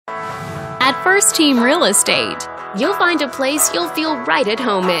First Team Real Estate. You'll find a place you'll feel right at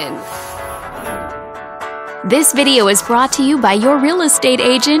home in. This video is brought to you by your real estate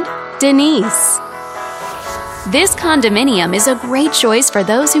agent, Denise. This condominium is a great choice for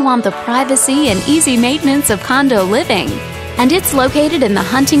those who want the privacy and easy maintenance of condo living, and it's located in the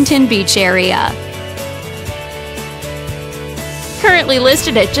Huntington Beach area. Currently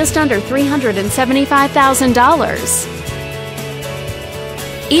listed at just under $375,000.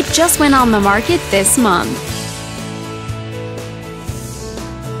 It just went on the market this month.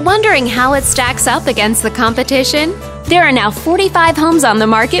 Wondering how it stacks up against the competition? There are now 45 homes on the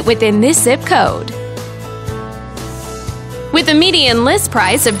market within this zip code. With a median list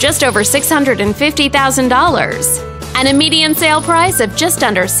price of just over $650,000 and a median sale price of just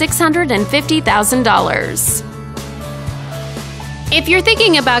under $650,000. If you're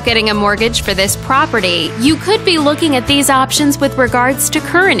thinking about getting a mortgage for this property, you could be looking at these options with regards to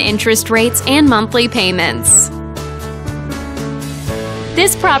current interest rates and monthly payments.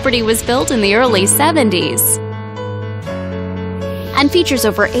 This property was built in the early 70s and features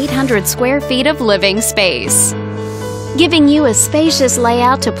over 800 square feet of living space, giving you a spacious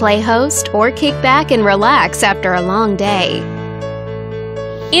layout to play host or kick back and relax after a long day.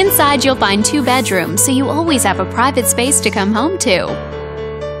 Inside, you'll find 2 bedrooms, so you always have a private space to come home to,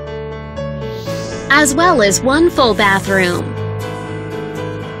 as well as 1 full bathroom.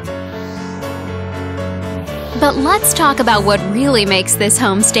 But let's talk about what really makes this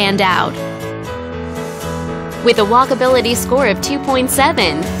home stand out. With a walkability score of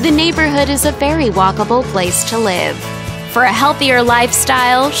 2.7, the neighborhood is a very walkable place to live. For a healthier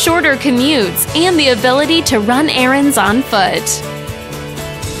lifestyle, shorter commutes, and the ability to run errands on foot.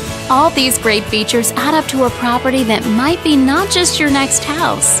 All these great features add up to a property that might be not just your next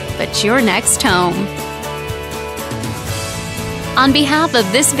house, but your next home. On behalf of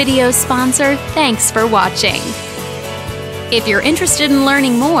this video's sponsor, thanks for watching. If you're interested in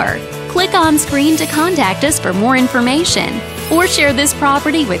learning more, click on screen to contact us for more information or share this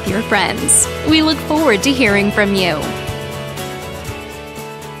property with your friends. We look forward to hearing from you.